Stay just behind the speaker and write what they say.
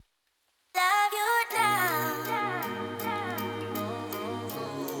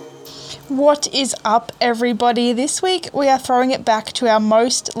What is up, everybody? This week we are throwing it back to our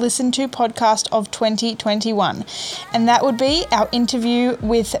most listened to podcast of 2021, and that would be our interview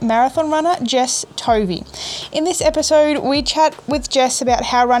with marathon runner Jess Tovey. In this episode, we chat with Jess about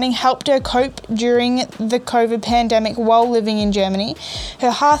how running helped her cope during the COVID pandemic while living in Germany,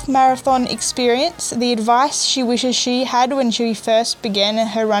 her half marathon experience, the advice she wishes she had when she first began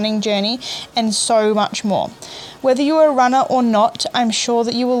her running journey, and so much more. Whether you are a runner or not, I'm sure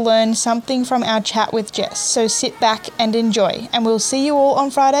that you will learn something from our chat with Jess, so sit back and enjoy, and we'll see you all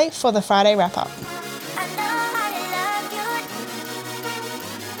on Friday for the Friday wrap-up.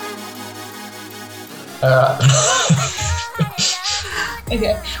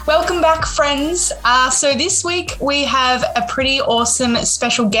 Okay, welcome back, friends. So this week we have a pretty awesome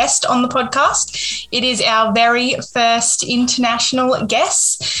special guest on the podcast. It is our very first international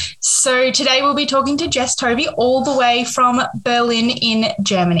guest. So today we'll be talking to Jess Tovey all the way from Berlin in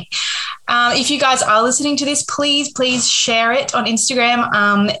Germany. If you guys are listening to this, please share it on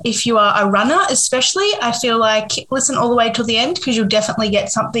Instagram. If you are a runner especially, I feel like listen all the way till the end because you'll definitely get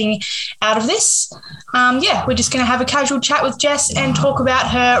something out of this. We're just going to have a casual chat with Jess and talk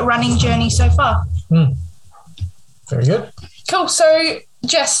about her running journey so far. Very good. Cool. So,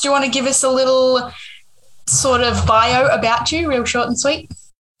 Jess, do you want to give us a little sort of bio about you, real short and sweet?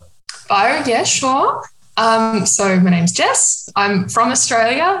 Bio, yeah, sure. So my name's Jess. I'm from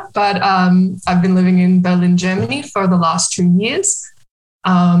Australia, but I've been living in Berlin, Germany for the last 2 years.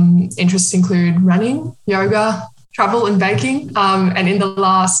 Interests include running, yoga, travel and baking. And in the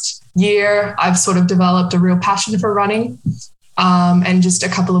last year, I've sort of developed a real passion for running. And just a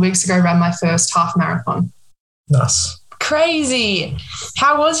couple of weeks ago, ran my first half marathon. Nice. Crazy.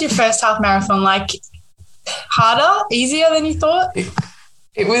 How was your first half marathon? Like harder, easier than you thought?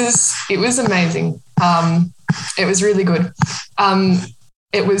 It was amazing. It was really good.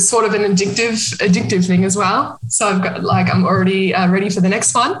 It was sort of an addictive thing as well. So I'm already ready for the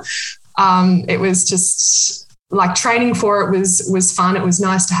next one. It was just like training for it was fun. It was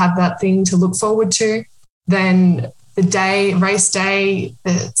nice to have that thing to look forward to. Then the race day,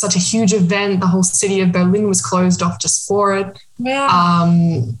 such a huge event. The whole city of Berlin was closed off just for it. Yeah.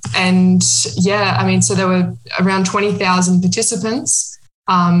 So there were around 20,000 participants.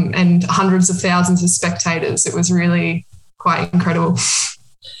 And hundreds of thousands of spectators. It was really quite incredible.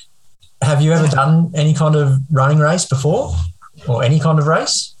 Have you ever done any kind of running race before or any kind of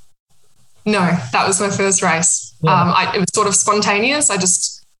race? No, that was my first race. Yeah. It was sort of spontaneous. I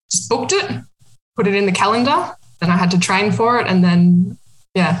just booked it, put it in the calendar, then I had to train for it and then,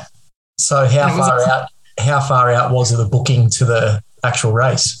 yeah. So how far out was the booking to the actual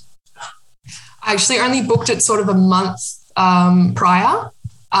race? I actually only booked it sort of a month prior.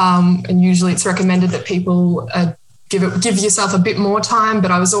 And usually it's recommended that people give yourself a bit more time,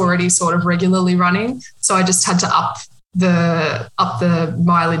 but I was already sort of regularly running. So I just had to up the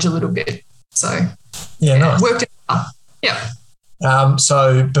mileage a little bit. So nice. Worked it out. Yeah.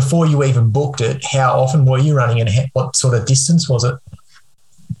 So before you even booked it, how often were you running and what sort of distance was it?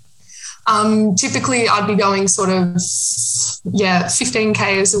 Typically I'd be going sort of, 15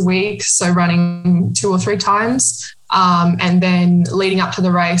 Ks a week. So running 2 or 3 times. And then leading up to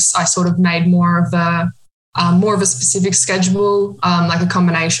the race, I sort of made more of a specific schedule, like a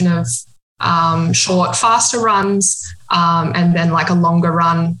combination of short, faster runs, and then like a longer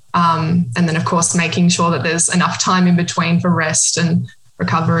run. And then, of course, making sure that there's enough time in between for rest and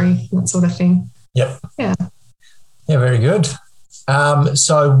recovery, that sort of thing. Yep. Yeah. Yeah, very good.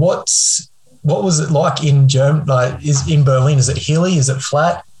 So what was it like in Germany? Like, in Berlin? Is it hilly? Is it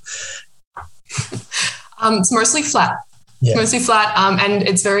flat? It's mostly flat. Yeah. Mostly flat, and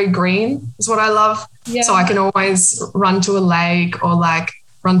it's very green is what I love. Yeah. So I can always run to a lake or like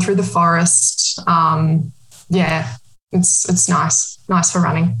run through the forest. It's nice for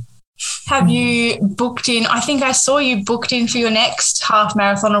running. Have you booked in? I think I saw you booked in for your next half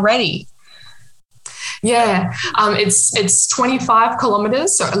marathon already. Yeah, it's 25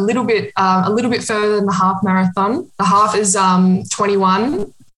 kilometers, so a little bit further than the half marathon. The half is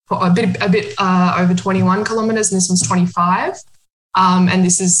 21. A bit over 21 kilometers, and this one's 25. And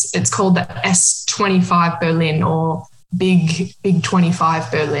it's called the S25 Berlin or Big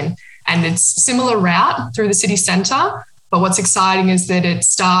 25 Berlin. And it's similar route through the city centre. But what's exciting is that it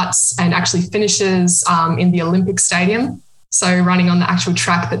starts and actually finishes in the Olympic Stadium. So running on the actual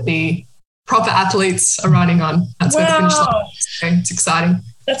track that the proper athletes are running on. That's where the finish line is. So it's exciting.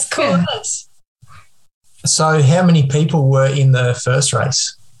 That's cool. Yeah. So how many people were in the first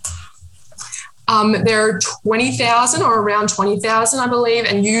race? There are 20,000 or around 20,000, I believe,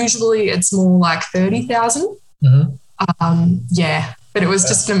 and usually it's more like 30,000. Mm-hmm. Yeah. but it was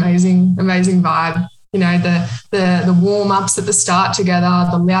just an amazing vibe. You know, the warm-ups at the start together,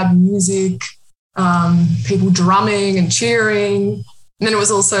 the loud music, people drumming and cheering. And then it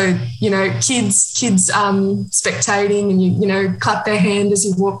was also, you know, kids spectating, and you know, clap their hand as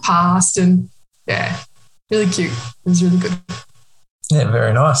you walk past, and yeah, really cute. It was really good. Yeah,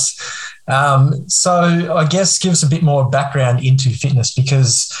 very nice. So I guess give us a bit more background into fitness,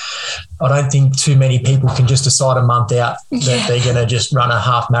 because I don't think too many people can just decide a month out that they're going to just run a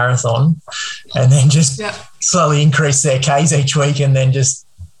half marathon and then just slowly increase their Ks each week and then just,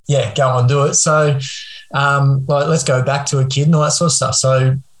 go and do it. So let's go back to a kid and all that sort of stuff.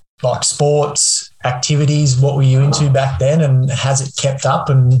 So like sports, activities, what were you into back then, and has it kept up,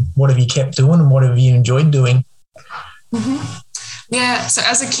 and what have you kept doing, and what have you enjoyed doing? Mm-hmm. Yeah, so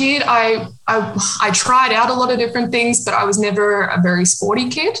as a kid, I tried out a lot of different things, but I was never a very sporty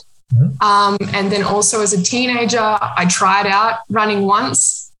kid. Mm-hmm. And then also as a teenager, I tried out running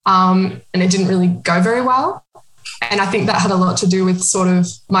once, and it didn't really go very well. And I think that had a lot to do with sort of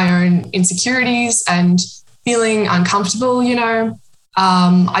my own insecurities and feeling uncomfortable, you know.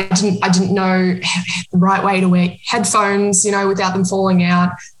 I didn't know the right way to wear headphones, you know, without them falling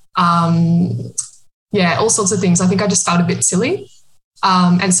out. All sorts of things. I think I just felt a bit silly.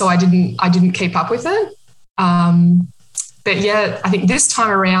 And so I didn't keep up with it. But yeah, I think this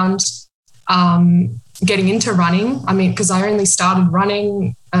time around, getting into running, I mean, because I only started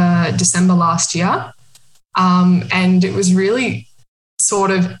running December last year. And it was really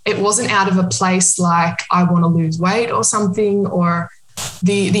it wasn't out of a place like I want to lose weight or something, or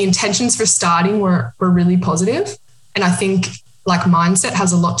the intentions for starting were really positive. And I think like mindset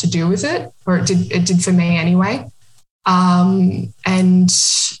has a lot to do with it, or it did for me anyway. And I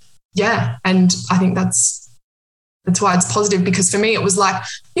think that's why it's positive, because for me it was like,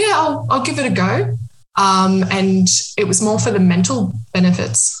 I'll give it a go. And it was more for the mental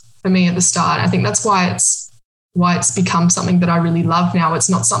benefits for me at the start. I think that's why it's become something that I really love now. It's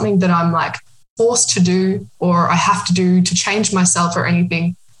not something that I'm like forced to do or I have to do to change myself or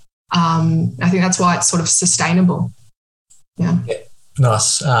anything. I think that's why it's sort of sustainable. Yeah.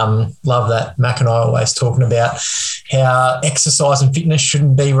 Nice. Love that. Mac and I are always talking about how exercise and fitness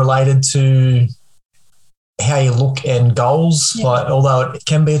shouldn't be related to how you look and goals. Yeah. Like, although it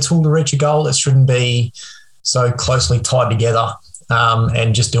can be a tool to reach a goal, it shouldn't be so closely tied together.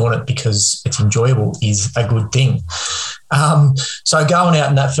 And just doing it because it's enjoyable is a good thing. So going out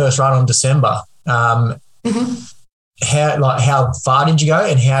in that first run on December, mm-hmm. how far did you go,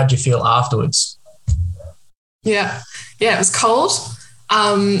 and how did you feel afterwards? Yeah, it was cold,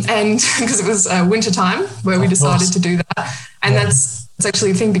 and because it was winter time where we decided to do that, and that's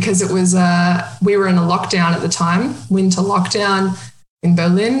actually a thing, because it was we were in a lockdown at the time, winter lockdown in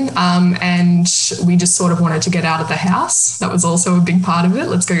Berlin, and we just sort of wanted to get out of the house. That was also a big part of it.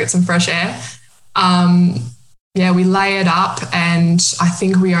 Let's go get some fresh air. We layered up, and I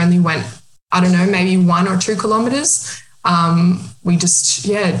think we only went, I don't know, maybe 1 or 2 kilometers. We just,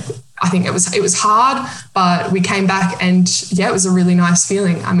 I think it was hard, but we came back, and it was a really nice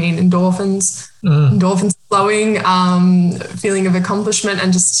feeling. I mean, endorphins flowing, feeling of accomplishment,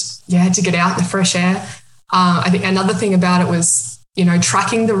 and just, to get out in the fresh air. I think another thing about it was, you know,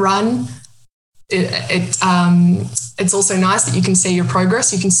 tracking the run. It's also nice that you can see your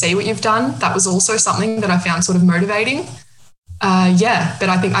progress. You can see what you've done. That was also something that I found sort of motivating. But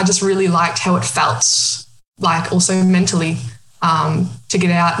I think I just really liked how it felt, like also mentally, to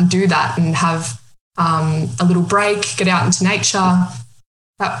get out and do that and have a little break, get out into nature.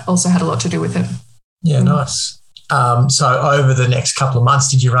 That also had a lot to do with it. Yeah, nice. So over the next couple of months,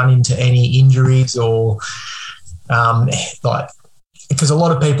 did you run into any injuries or because a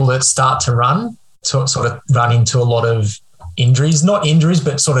lot of people that start to run sort of run into a lot of injuries, not injuries,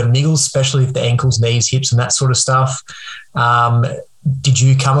 but sort of niggles, especially if the ankles, knees, hips and that sort of stuff. Did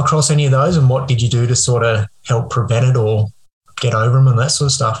you come across any of those, and what did you do to sort of help prevent it or get over them and that sort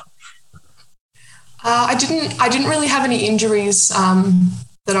of stuff? I didn't really have any injuries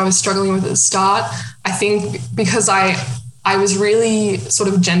that I was struggling with at the start. I think because I was really sort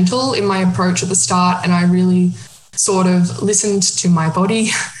of gentle in my approach at the start, and I really sort of listened to my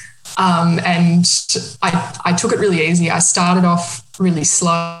body, and I took it really easy. I started off really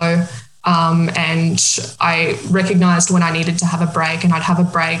slow, and I recognized when I needed to have a break, and I'd have a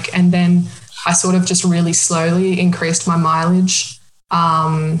break, and then I sort of just really slowly increased my mileage.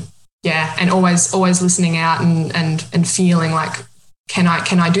 And always listening out and feeling like, can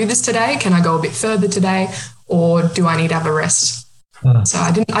I do this today? Can I go a bit further today, or do I need to have a rest? So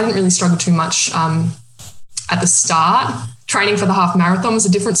I didn't really struggle too much at the start. Training for the half marathon was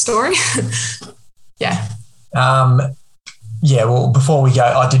a different story. Yeah, well, before we go,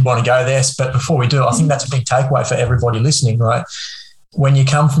 I did want to go there, but before we do, I think that's a big takeaway for everybody listening, right? When you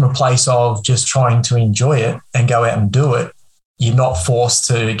come from a place of just trying to enjoy it and go out and do it, you're not forced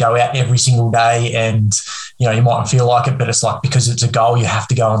to go out every single day and, you know, you mightn't feel like it, but it's like because it's a goal, you have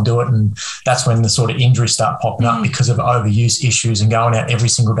to go and do it. And that's when the sort of injuries start popping up because of overuse issues and going out every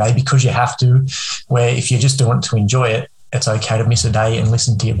single day because you have to, where if you're just doing it to enjoy it, it's okay to miss a day and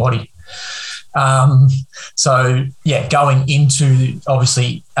listen to your body. So, yeah, going into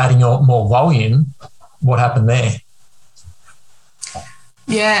obviously adding more volume, what happened there?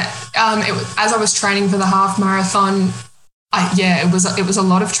 Yeah, as I was training for the half marathon, it was a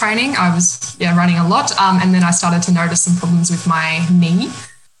lot of training. I was running a lot, and then I started to notice some problems with my knee.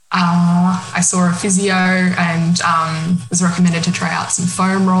 I saw a physio and was recommended to try out some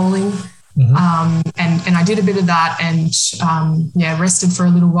foam rolling. Mm-hmm. And I did a bit of that and rested for a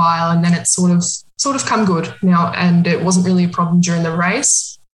little while, and then it's sort of come good now, and it wasn't really a problem during the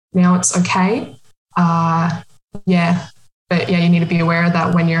race. Now it's okay. But you need to be aware of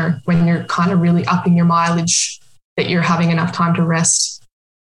that when you're kind of really upping your mileage, that you're having enough time to rest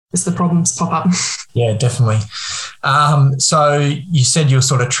as the problems pop up. Yeah, definitely. So you said you're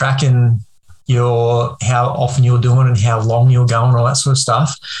sort of tracking how often you're doing and how long you're going, all that sort of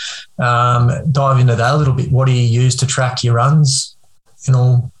stuff. Dive into that a little bit. What do you use to track your runs and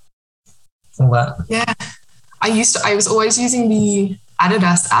all that? Yeah, I was always using the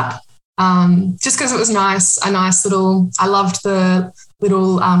Adidas app, just because it was nice. I loved the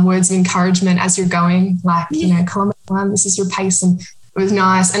little words of encouragement as you're going, like, kilometre 1, this is your pace, and it was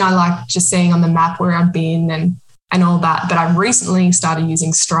nice. And I liked just seeing on the map where I'd been and all that. But I recently started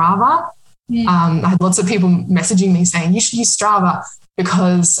using Strava. I had lots of people messaging me saying you should use Strava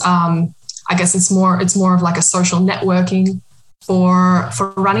because I guess it's more of like a social networking for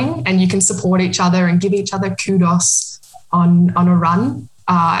running, and you can support each other and give each other kudos on a run.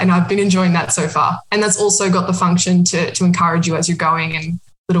 And I've been enjoying that so far. And that's also got the function to encourage you as you're going and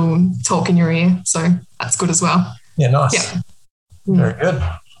little talk in your ear. So that's good as well. Yeah, nice. Yeah. Very good.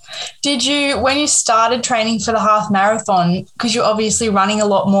 Did you, when you started training for the half marathon, because you're obviously running a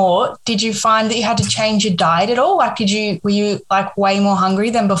lot more, did you find that you had to change your diet at all? Like, were you like way more hungry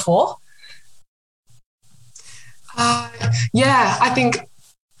than before? I think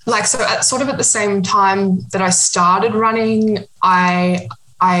sort of at the same time that I started running, I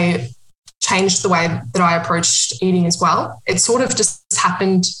changed the way that I approached eating as well. It sort of just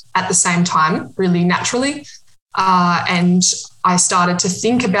happened at the same time, really naturally. And I started to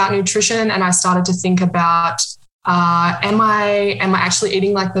think about nutrition, and I started to think about, am I actually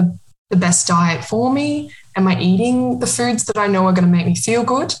eating like the best diet for me? Am I eating the foods that I know are going to make me feel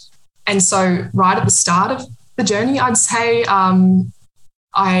good? And so right at the start of the journey, I'd say,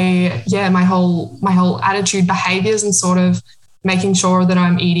 my whole attitude, behaviors, and sort of making sure that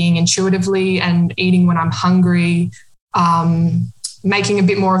I'm eating intuitively and eating when I'm hungry, making a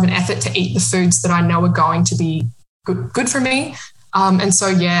bit more of an effort to eat the foods that I know are going to be good for me. And so,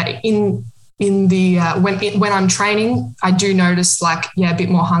 in the when I'm training, I do notice a bit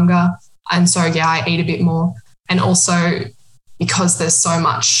more hunger. And so, I eat a bit more. And also because there's so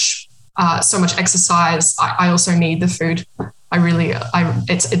much exercise, I also need the food.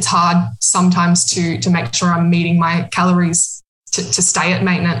 It's hard sometimes to make sure I'm meeting my calories to stay at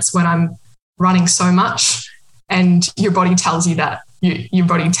maintenance when I'm running so much, and your body tells you that. Your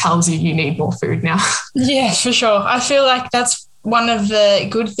body tells you need more food now. Yeah, for sure. I feel like that's one of the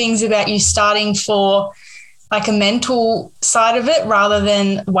good things about you starting for like a mental side of it rather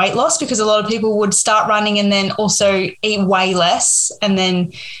than weight loss, because a lot of people would start running and then also eat way less and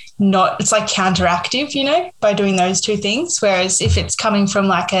then it's like counteractive, by doing those two things. Whereas if it's coming from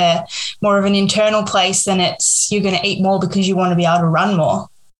like a more of an internal place, then you're going to eat more because you want to be able to run more.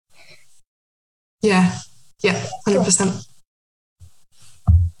 Yeah, 100%.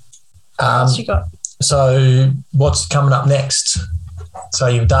 What you got? So what's coming up next? So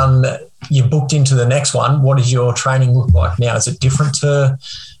you've booked into the next one. What does your training look like now? Is it different to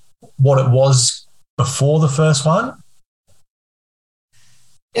what it was before the first one?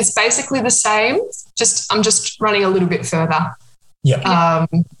 It's basically the same. I'm just running a little bit further. Yeah.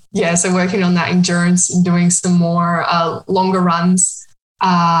 So working on that endurance and doing some more longer runs. So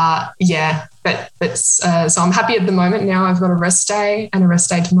I'm happy at the moment. Now I've got a rest day and a rest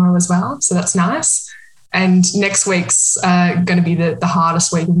day tomorrow as well. So that's nice. And next week's going to be the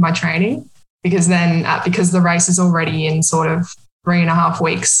hardest week of my training, because then because the race is already in sort of 3.5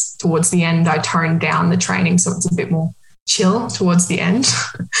 weeks towards the end, I toned down the training. So it's a bit more chill towards the end.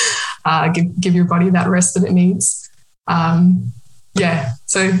 Give your body that rest that it needs.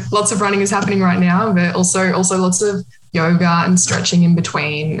 So lots of running is happening right now, but also lots of yoga and stretching in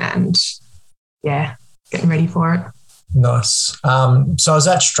between, and getting ready for it. Nice. So is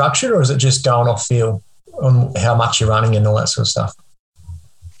that structured, or is it just going off feel on how much you're running and all that sort of stuff?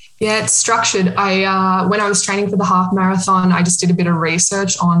 Yeah, it's structured. When I was training for the half marathon, I just did a bit of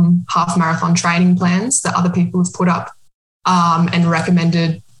research on half marathon training plans that other people have put up, and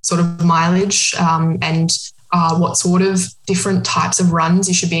recommended sort of mileage, and what sort of different types of runs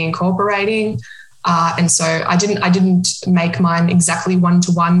you should be incorporating. And so I didn't make mine exactly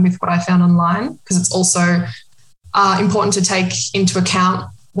one-to-one with what I found online, because it's also important to take into account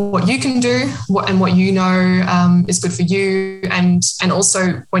what you can do, what you know is good for you, and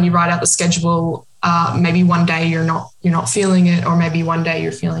also when you write out the schedule, maybe one day you're not feeling it, or maybe one day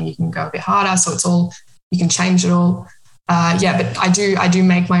you're feeling you can go a bit harder. So it's all, you can change it all. But I do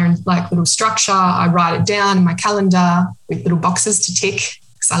make my own like little structure. I write it down in my calendar with little boxes to tick,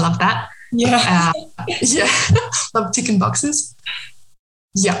 because I love that. Yeah. Love ticking boxes.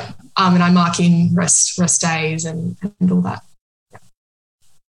 Yeah. And I mark in rest days and all that.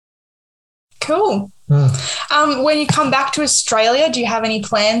 Cool. When you come back to Australia, do you have any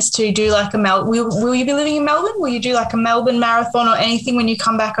plans to do like will you be living in Melbourne? Will you do like a Melbourne marathon or anything when you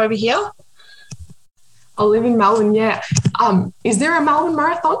come back over here? I'll live in Melbourne, yeah. Is there a Melbourne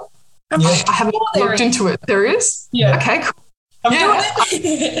marathon? Yeah. I haven't looked into it. There is? Yeah. Okay, cool. I'm doing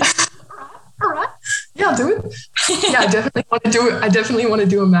it. All right. Yeah, I'll do it. Yeah, I definitely want to do it. I definitely want to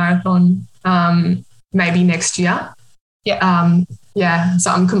do a marathon maybe next year. Yeah.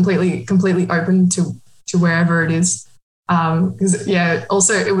 So I'm completely open to wherever it is. Because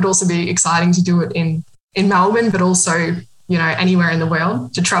also it would also be exciting to do it in Melbourne, but also, anywhere in the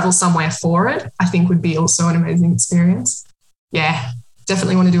world. To travel somewhere for it, I think would be also an amazing experience. Yeah,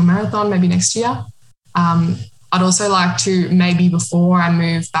 definitely want to do a marathon maybe next year. I'd also like to, maybe before I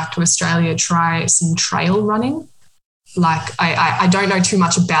move back to Australia, try some trail running. Like I don't know too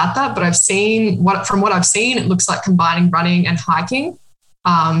much about that, but from what I've seen, it looks like combining running and hiking,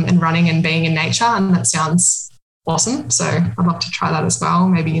 and running and being in nature. And that sounds awesome. So I'd love to try that as well,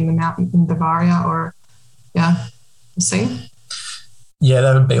 maybe in the mountain in Bavaria, or we'll see. Yeah,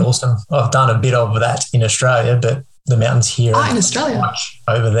 that would be awesome. I've done a bit of that in Australia, but the mountains here in Australia, like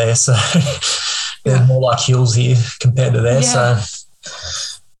over there. So they're more like hills here compared to there. Yeah. So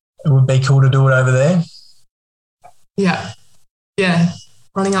it would be cool to do it over there. Yeah.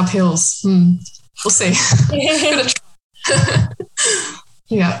 Running up hills. We'll see.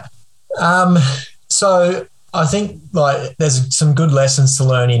 Yeah. So I think like there's some good lessons to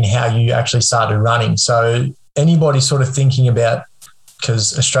learn in how you actually started running. So anybody sort of thinking about,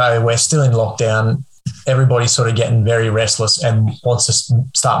 because Australia, we're still in lockdown, everybody's sort of getting very restless and wants to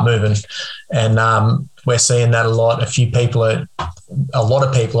start moving. And we're seeing that a lot. A lot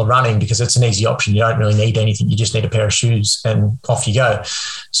of people are running because it's an easy option. You don't really need anything. You just need a pair of shoes and off you go.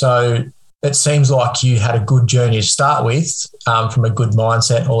 So it seems like you had a good journey to start with, from a good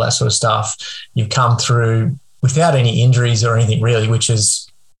mindset, all that sort of stuff. You've come through without any injuries or anything really, which is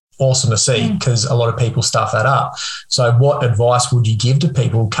awesome to see, because a lot of people stuff that up. So what advice would you give to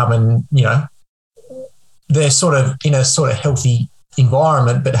people coming, they're sort of in a sort of healthy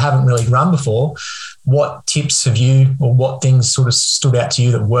environment but haven't really run before? What tips have you, or what things sort of stood out to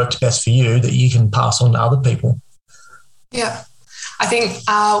you that worked best for you that you can pass on to other people? Yeah. I think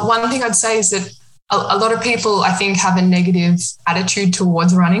one thing I'd say is that a lot of people, I think, have a negative attitude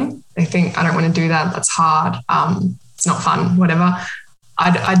towards running. They think, I don't want to do that. That's hard. It's not fun, whatever.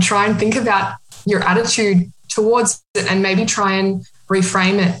 I'd try and think about your attitude towards it and maybe try and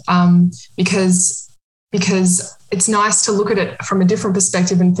reframe it, because it's nice to look at it from a different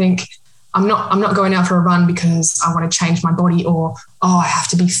perspective and think, I'm not going out for a run because I want to change my body, or, I have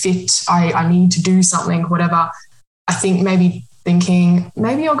to be fit. I need to do something, whatever. I think maybe thinking,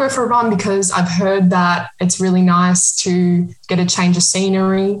 maybe I'll go for a run because I've heard that it's really nice to get a change of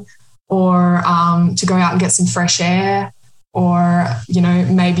scenery, or to go out and get some fresh air, or,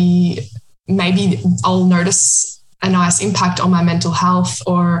 maybe I'll notice a nice impact on my mental health,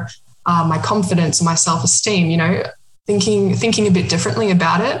 or my confidence, my self-esteem, thinking a bit differently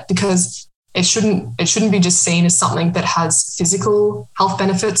about it, because it shouldn't be just seen as something that has physical health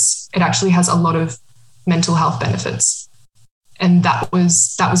benefits. It actually has a lot of mental health benefits. And that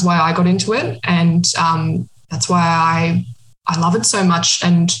was why I got into it. And that's why I love it so much.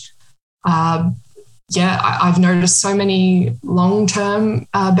 And I've noticed so many long-term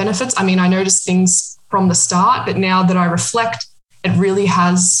benefits. I mean, I noticed things from the start, but now that I reflect, it really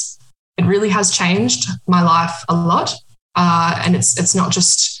has changed my life a lot. And it's not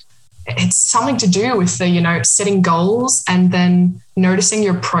just, it's something to do with the, setting goals and then noticing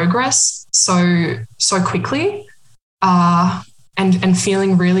your progress so quickly. and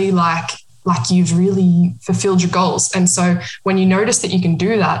feeling really like you've really fulfilled your goals. And so when you notice that you can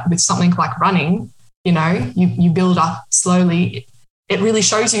do that with something like running, you build up slowly. It really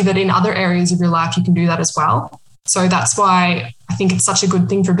shows you that in other areas of your life you can do that as well. So that's why I think it's such a good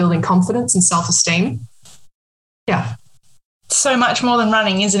thing for building confidence and self-esteem. Yeah. So much more than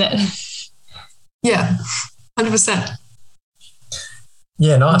running, isn't it? Yeah, 100%.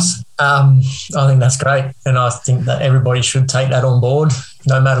 Yeah, nice. I think that's great. And I think that everybody should take that on board,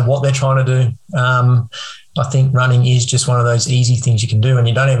 no matter what they're trying to do. I think running is just one of those easy things you can do, and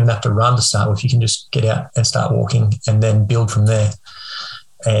you don't even have to run to start with. You can just get out and start walking and then build from there.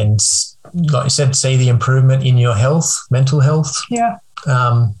 And like you said, see the improvement in your health, mental health. Yeah.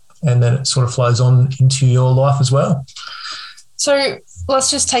 And then it sort of flows on into your life as well. So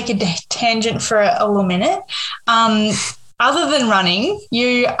let's just take a tangent for a little minute. Other than running,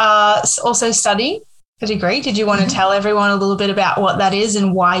 you are also studying a degree. Did you want to tell everyone a little bit about what that is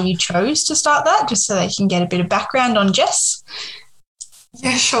and why you chose to start that, just so they can get a bit of background on Jess?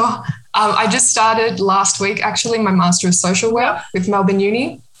 Yeah, sure. I just started last week, actually, my Master of Social Work with Melbourne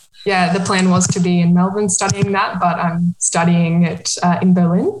Uni. Yeah, the plan was to be in Melbourne studying that, but I'm studying it in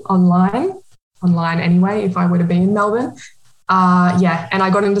Berlin online anyway, if I were to be in Melbourne. And I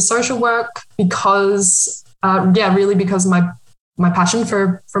got into social work because, really because my passion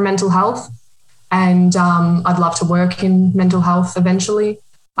for mental health. And I'd love to work in mental health eventually.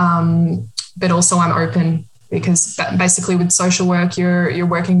 But also I'm open because basically with social work, you're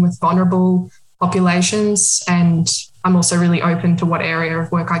working with vulnerable populations, and I'm also really open to what area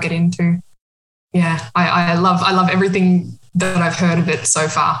of work I get into. Yeah, I love everything that I've heard of it so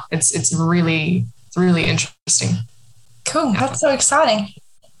far. It's really interesting. Cool. Yeah. That's so exciting.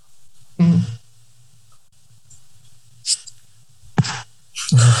 Mm.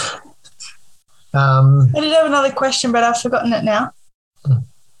 I did have another question, but I've forgotten it now.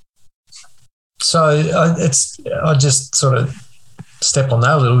 So I just sort of step on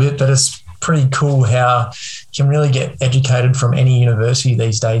that a little bit, but it's pretty cool how you can really get educated from any university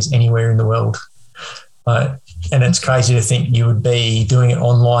these days, anywhere in the world. And it's crazy to think you would be doing it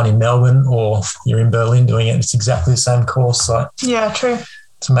online in Melbourne, or you're in Berlin doing it. It's exactly the same course. Yeah, true.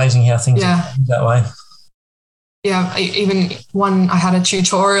 It's amazing how things are that way. Yeah, I had a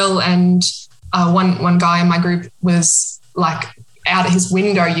tutorial, and one guy in my group was like, out of his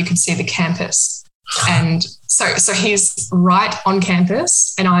window you could see the campus, and so he's right on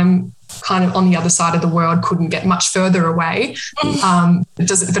campus, and I'm kind of on the other side of the world, couldn't get much further away. It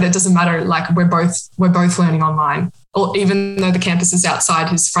doesn't matter. Like we're both learning online, or even though the campus is outside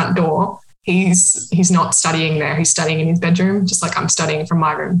his front door, he's not studying there. He's studying in his bedroom, just like I'm studying from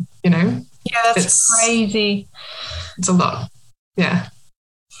my room. Yeah, that's crazy. It's a lot. Yeah.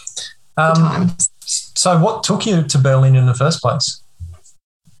 So what took you to Berlin in the first place?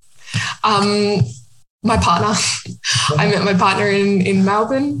 My partner. I met my partner in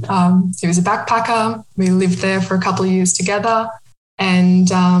Melbourne. He was a backpacker. We lived there for a couple of years together. And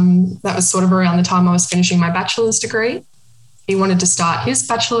that was sort of around the time I was finishing my bachelor's degree. He wanted to start his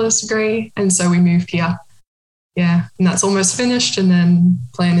bachelor's degree, and so we moved here. Yeah, and that's almost finished, and then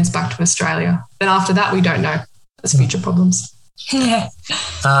plan is back to Australia. Then after that, we don't know. There's future problems. Yeah.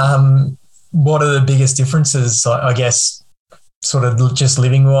 What are the biggest differences, I guess, sort of just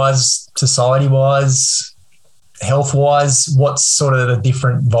living-wise, society-wise, health-wise? What's sort of the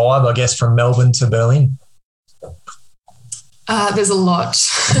different vibe, I guess, from Melbourne to Berlin? There's a lot.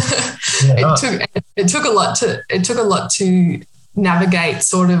 It took a lot to navigate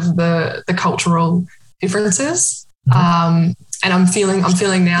sort of the cultural differences. And I'm feeling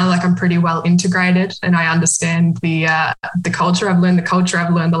now like I'm pretty well integrated, and I understand the culture. I've learned the culture.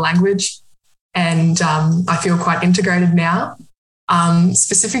 I've learned the language, and I feel quite integrated now.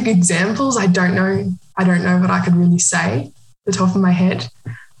 Specific examples, I don't know what I could really say at the top of my head.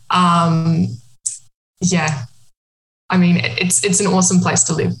 Yeah, I mean, it's an awesome place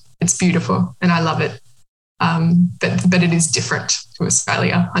to live. It's beautiful, and I love it. But it is different to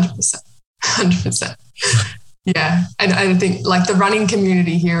Australia, 100%. Yeah, and I think like the running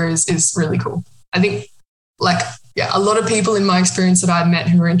community here is really cool. I think a lot of people in my experience that I've met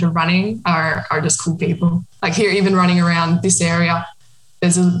who are into running are just cool people. Like here, even running around this area,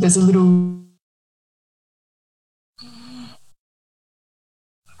 there's a little.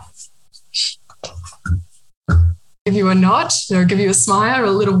 Give you a nod or give you a smile or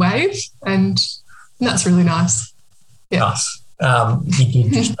a little wave, and that's really nice. Yeah. Nice. You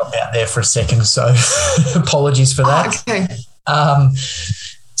did just drop out there for a second, so apologies for that. Okay.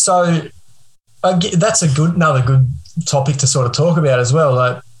 So that's another good topic to sort of talk about as well.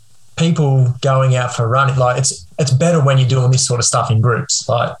 Like people going out for running, like it's better when you're doing this sort of stuff in groups.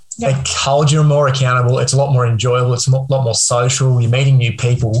 Like it holds you more accountable. It's a lot more enjoyable. It's a lot more social. You're meeting new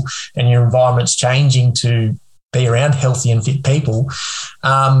people and your environment's changing to be around healthy and fit people.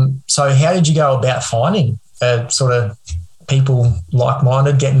 So how did you go about finding sort of people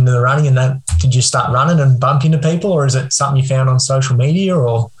like-minded, getting into the running, and then did you start running and bump into people, or is it something you found on social media?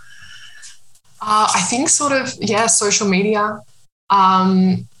 Or I think social media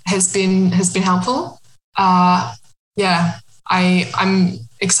has been helpful. I'm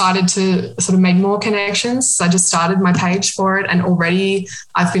excited to sort of make more connections. So I just started my page for it, and already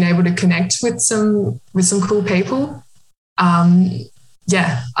I've been able to connect with some cool people.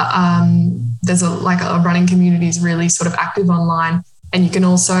 There's a running community is really sort of active online, and you can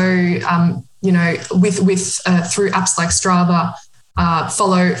also, through apps like Strava,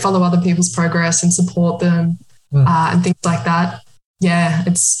 follow other people's progress and support them and things like that. Yeah,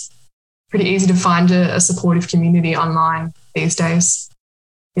 it's pretty easy to find a supportive community online these days.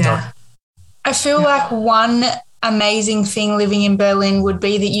 Yeah. I feel like one amazing thing living in Berlin would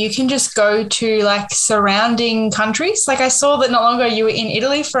be that you can just go to like surrounding countries. Like I saw that not long ago you were in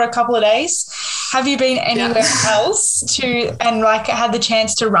Italy for a couple of days. Have you been anywhere else and like had the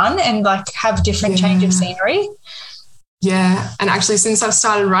chance to run and like have different change of scenery? Yeah. And actually since I've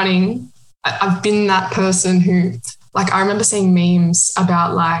started running, I've been that person who, like, I remember seeing memes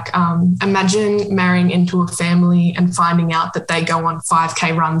about like, imagine marrying into a family and finding out that they go on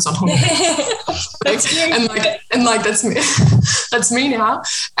 5K runs on holiday. That's me. That's me now.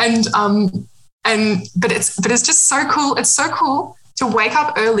 But it's just so cool. It's so cool to wake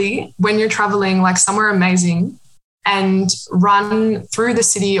up early when you're traveling like somewhere amazing and run through the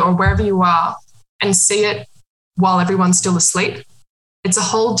city or wherever you are and see it while everyone's still asleep. It's a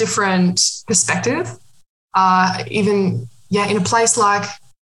whole different perspective. In a place like,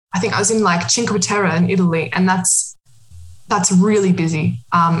 I think I was in like Cinque Terre in Italy, and that's really busy.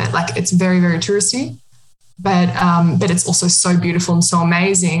 It's very, very touristy, but it's also so beautiful and so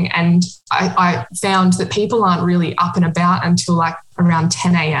amazing. And I found that people aren't really up and about until like around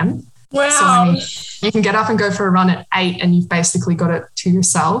 10 a.m. Wow. So I mean, you can get up and go for a run at 8 and you've basically got it to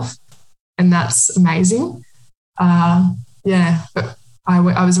yourself, and that's amazing. But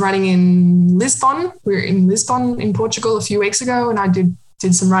I was running in Lisbon. We were in Lisbon in Portugal a few weeks ago, and I did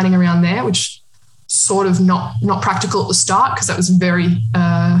some running around there, which sort of not practical at the start because that was very,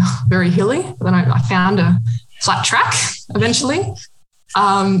 very hilly. But then I found a flat track eventually.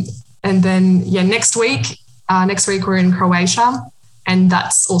 And then, next week we're in Croatia, and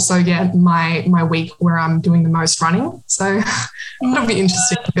that's also, my week where I'm doing the most running. So it'll be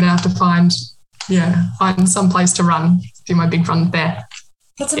interesting. I'm going to have to find some place to run, do my big run there.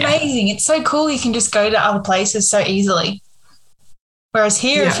 That's amazing. It's so cool. You can just go to other places so easily. Whereas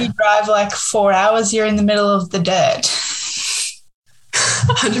here, if you drive like 4 hours, you're in the middle of the dirt.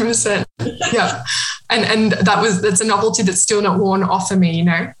 100%. Yeah. And that's a novelty that's still not worn off for me,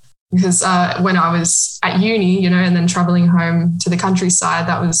 because when I was at uni, and then traveling home to the countryside,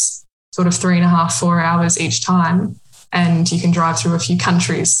 that was sort of 3.5, 4 hours each time. And you can drive through a few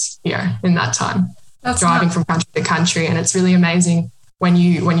countries, in that time. That's driving from country to country. And it's really amazing when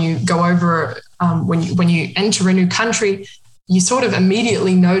you go over, when you enter a new country, you sort of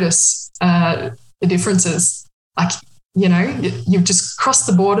immediately notice the differences. Like, you've just crossed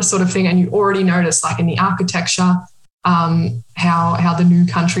the border sort of thing, and you already notice, like in the architecture, how the new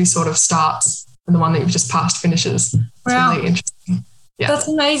country sort of starts and the one that you've just passed finishes. It's really interesting. Yeah. That's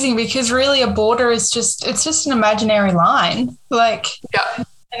amazing, because really a border is just an imaginary line. Like, and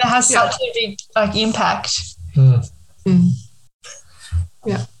it has such a big like impact.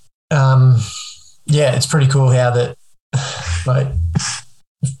 Yeah. It's pretty cool how that, like,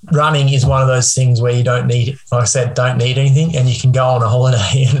 running is one of those things where you don't need anything, and you can go on a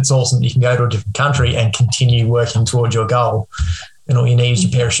holiday and it's awesome. You can go to a different country and continue working towards your goal, and all you need is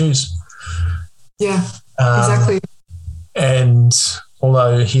your pair of shoes. Yeah, exactly. And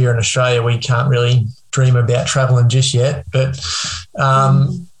although here in Australia we can't really dream about traveling just yet, but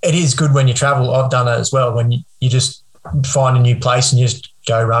it is good when you travel. I've done it as well, when you just find a new place and you just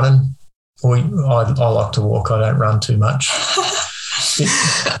go running. I like to walk. I don't run too much.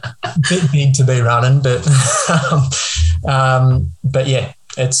 Bit big to be running, but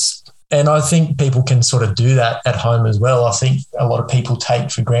and I think people can sort of do that at home as well. I think a lot of people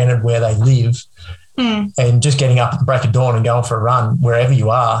take for granted where they live, and just getting up at the break of dawn and going for a run wherever you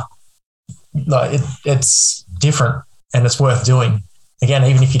are, like it's different and it's worth doing. Again,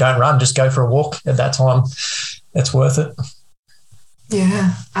 even if you don't run, just go for a walk at that time. It's worth it.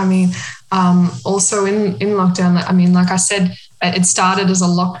 Yeah. I mean, also in lockdown, I mean, like I said, it started as a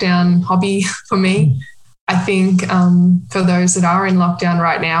lockdown hobby for me. I think for those that are in lockdown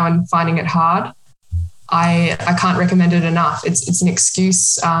right now and finding it hard, I can't recommend it enough. It's an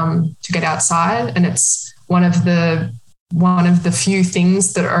excuse to get outside, and it's one of the few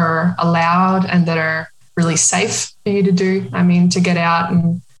things that are allowed and that are really safe for you to do. I mean, to get out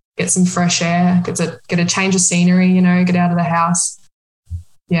and get some fresh air, get a change of scenery, you know, get out of the house.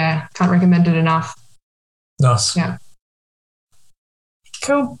 Yeah, can't recommend it enough. Nice. Yeah.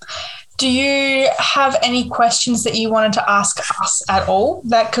 Cool. Do you have any questions that you wanted to ask us at all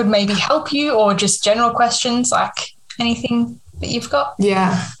that could maybe help you, or just general questions, like anything that you've got?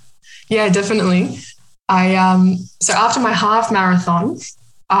 Yeah, definitely. So after my half marathon,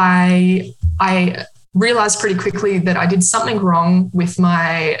 I realized pretty quickly that I did something wrong with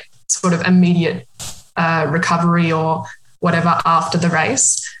my sort of immediate recovery or whatever after the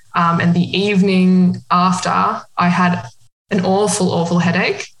race. And the evening after, I had an awful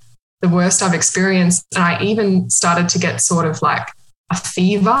headache, the worst I've experienced. And I even started to get sort of like a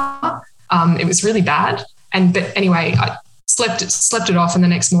fever. It was really bad. But anyway, I slept it off, and the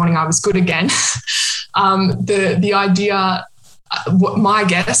next morning I was good again. The idea, my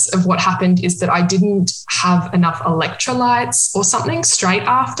guess of what happened is that I didn't have enough electrolytes or something straight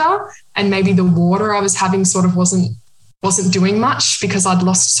after, and maybe the water I was having sort of wasn't doing much because I'd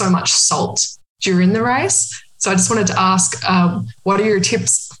lost so much salt during the race. So I just wanted to ask, what are your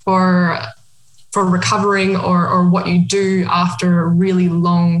tips for recovering or what you do after a really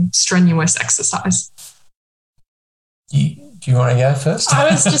long, strenuous exercise? Do you want to go first?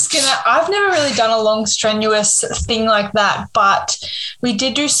 I was just I've never really done a long, strenuous thing like that, but we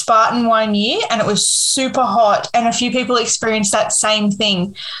did do Spartan one year and it was super hot, and a few people experienced that same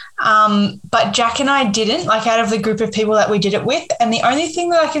thing. But Jack and I didn't, like out of the group of people that we did it with. And the only thing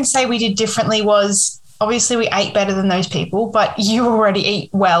that I can say we did differently was, obviously we ate better than those people, but you already eat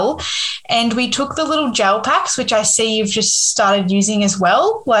well. And we took the little gel packs, which I see you've just started using as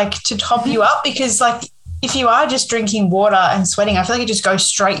well, like to top you up, because like if you are just drinking water and sweating, I feel like it just goes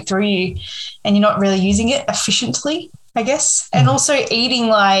straight through you and you're not really using it efficiently, I guess. And also eating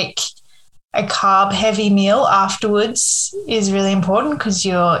like a carb-heavy meal afterwards is really important because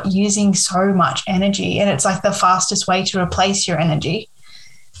you're using so much energy, and it's like the fastest way to replace your energy.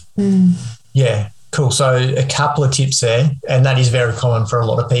 Yeah, cool. So a couple of tips there, and that is very common for a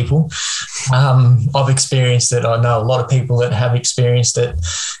lot of people. I've experienced it. I know a lot of people that have experienced it.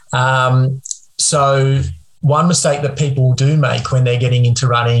 So one mistake that people do make when they're getting into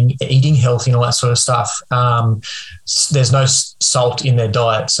running, eating healthy and all that sort of stuff, there's no salt in their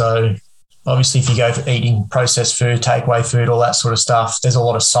diet. So obviously if you go for eating processed food, takeaway food, all that sort of stuff, there's a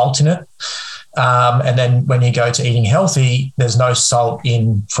lot of salt in it. And then when you go to eating healthy, there's no salt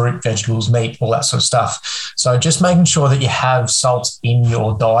in fruit, vegetables, meat, all that sort of stuff. So just making sure that you have salt in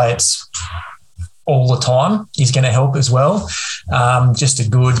your diets all the time is going to help as well. Just a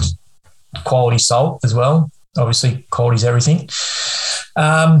good quality salt as well. Obviously, quality is everything.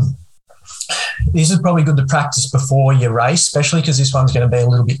 This is probably good to practice before your race, especially because this one's going to be a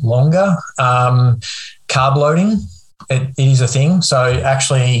little bit longer. Carb loading, it is a thing. So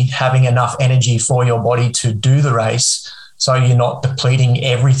actually having enough energy for your body to do the race, so you're not depleting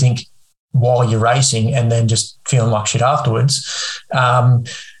everything while you're racing and then just feeling like shit afterwards.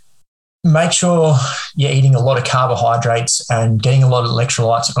 Make sure you're eating a lot of carbohydrates and getting a lot of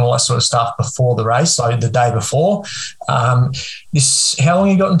electrolytes and all that sort of stuff before the race, so the day before. How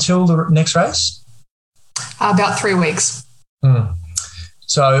long you got until the next race? About 3 weeks.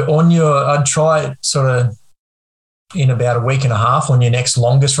 So I'd try sort of in about a week and a half on your next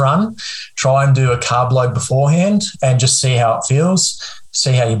longest run, try and do a carb load beforehand and just see how it feels,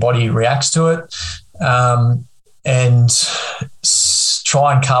 see how your body reacts to it. And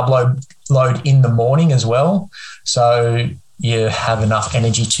try and carb load in the morning as well, so you have enough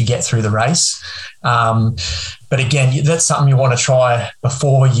energy to get through the race. But again, that's something you want to try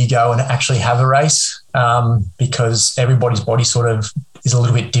before you go and actually have a race, because everybody's body sort of is a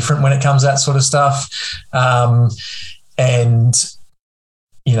little bit different when it comes to that sort of stuff. And,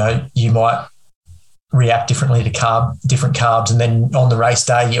 you know, you might react differently to different carbs, and then on the race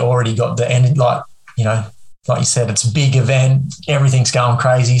day you already got the energy, like you said, it's a big event, everything's going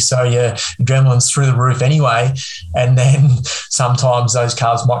crazy, so your adrenaline's through the roof anyway, and then sometimes those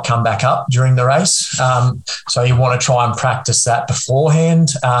carbs might come back up during the race. So you want to try and practice that beforehand.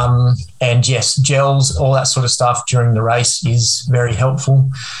 And yes, gels, all that sort of stuff during the race is very helpful.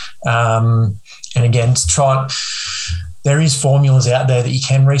 And again, there is formulas out there that you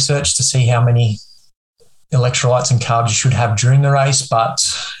can research to see how many electrolytes and carbs you should have during the race, but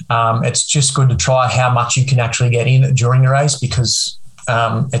it's just good to try how much you can actually get in during the race, because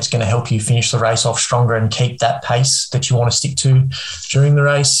it's going to help you finish the race off stronger and keep that pace that you want to stick to during the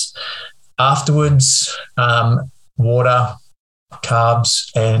race. Afterwards, water,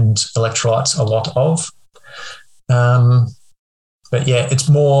 carbs, and electrolytes a lot of. But yeah, it's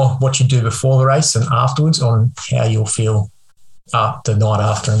more what you do before the race than afterwards on how you'll feel the night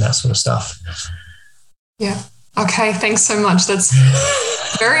after and that sort of stuff. Yeah. Okay. Thanks so much. That's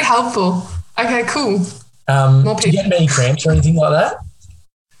very helpful. Okay, cool. Do you get many cramps or anything like that?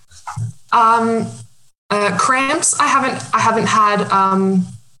 Cramps, I haven't had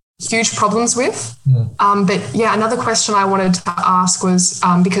huge problems with. But yeah, another question I wanted to ask was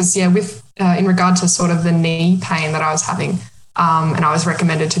because with in regard to sort of the knee pain that I was having, and I was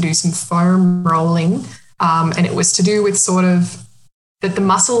recommended to do some foam rolling, and it was to do with sort of that the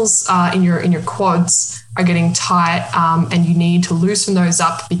muscles in your quads are getting tight, and you need to loosen those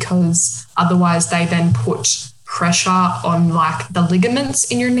up because otherwise they then put pressure on like the ligaments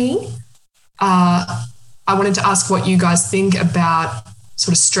in your knee. I wanted to ask what you guys think about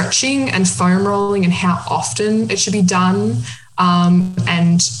sort of stretching and foam rolling and how often it should be done,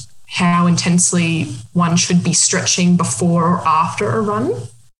 and how intensely one should be stretching before or after a run.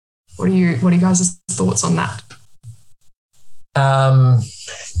 What are you guys' thoughts on that? I'll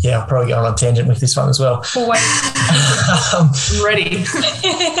probably go on a tangent with this one as well. Oh, wait. I'm ready.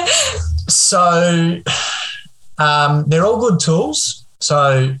 So they're all good tools.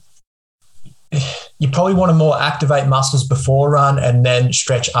 So you probably want to more activate muscles before a run and then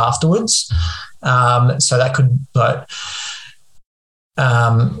stretch afterwards. So that could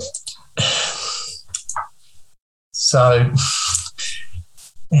so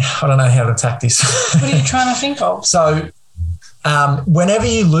I don't know how to attack this. What are you trying to think of? So whenever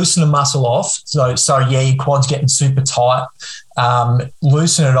you loosen a muscle off, your quad's getting super tight,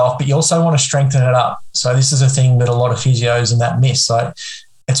 loosen it off, but you also want to strengthen it up. So this is a thing that a lot of physios and that miss. Like,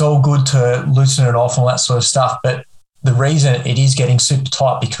 it's all good to loosen it off and all that sort of stuff, but the reason it is getting super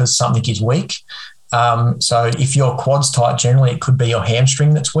tight because something is weak. So if your quad's tight, generally it could be your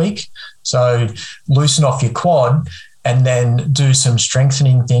hamstring that's weak. So loosen off your quad and then do some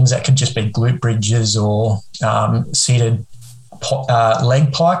strengthening things. That could just be glute bridges or seated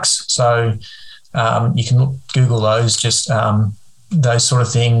leg pikes. So you can Google those, just those sort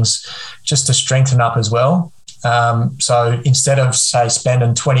of things, just to strengthen up as well. So instead of, say,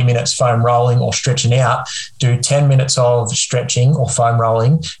 spending 20 minutes foam rolling or stretching out, do 10 minutes of stretching or foam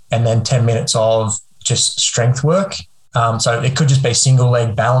rolling and then 10 minutes of just strength work. So it could just be single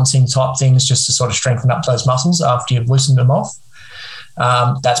leg balancing type things just to sort of strengthen up those muscles after you've loosened them off.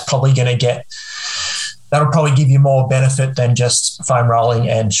 That'll probably give you more benefit than just foam rolling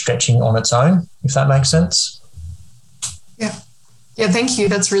and stretching on its own, if that makes sense. Yeah. Yeah, thank you.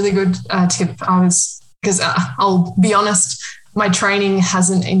 That's a really good tip. Because I'll be honest, my training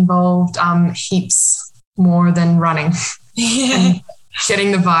hasn't involved heaps more than running. Yeah. And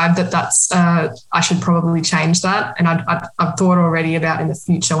getting the vibe that's I should probably change that. And I've thought already about in the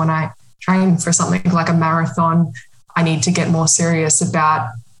future when I train for something like a marathon, I need to get more serious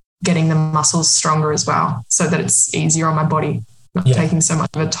about getting the muscles stronger as well, so that it's easier on my body, not taking so much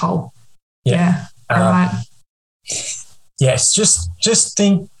of a toll. Yeah. All right. Yes, just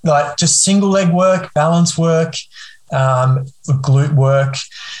think like just single leg work, balance work, glute work,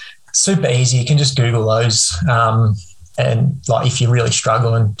 super easy. You can just Google those. And like if you're really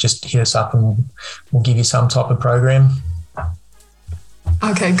struggling, just hit us up and we'll give you some type of program.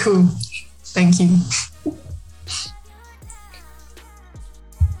 Okay, cool. Thank you.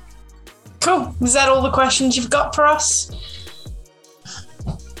 Cool. Is that all the questions you've got for us?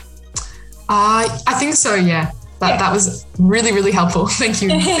 I think so, yeah. That was really, really helpful. Thank you.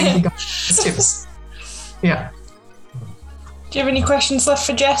 Thank you, guys. Tips. Yeah. Do you have any questions left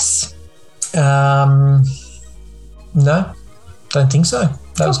for Jess? No, don't think so.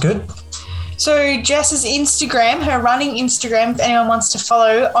 That was good. So Jess's Instagram, her running Instagram, if anyone wants to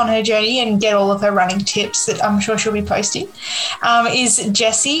follow on her journey and get all of her running tips that I'm sure she'll be posting, is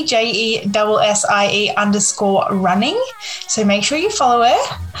Jessie, JESSIE _running. So make sure you follow her.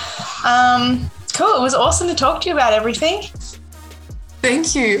 Cool. It was awesome to talk to you about everything.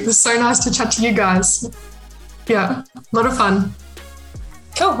 Thank you. It was so nice to chat to you guys. Yeah, a lot of fun.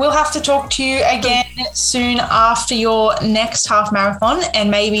 Cool. We'll have to talk to you again soon after your next half marathon and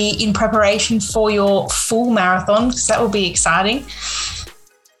maybe in preparation for your full marathon, because that will be exciting.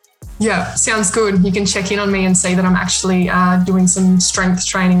 Yeah, sounds good. You can check in on me and see that I'm actually doing some strength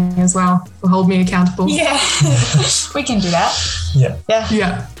training as well. Will hold me accountable. Yeah, we can do that. Yeah. Yeah.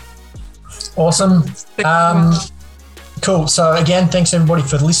 Yeah. Awesome. Cool. So again, thanks everybody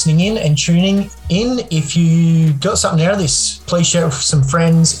for listening in and tuning in. If you got something out of this, please share it with some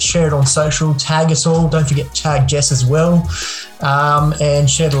friends, share it on social, tag us all. Don't forget to tag Jess as well, and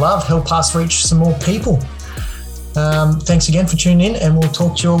share the love. Help us reach some more people. Thanks again for tuning in, and we'll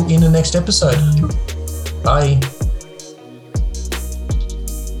talk to you all in the next episode. Bye.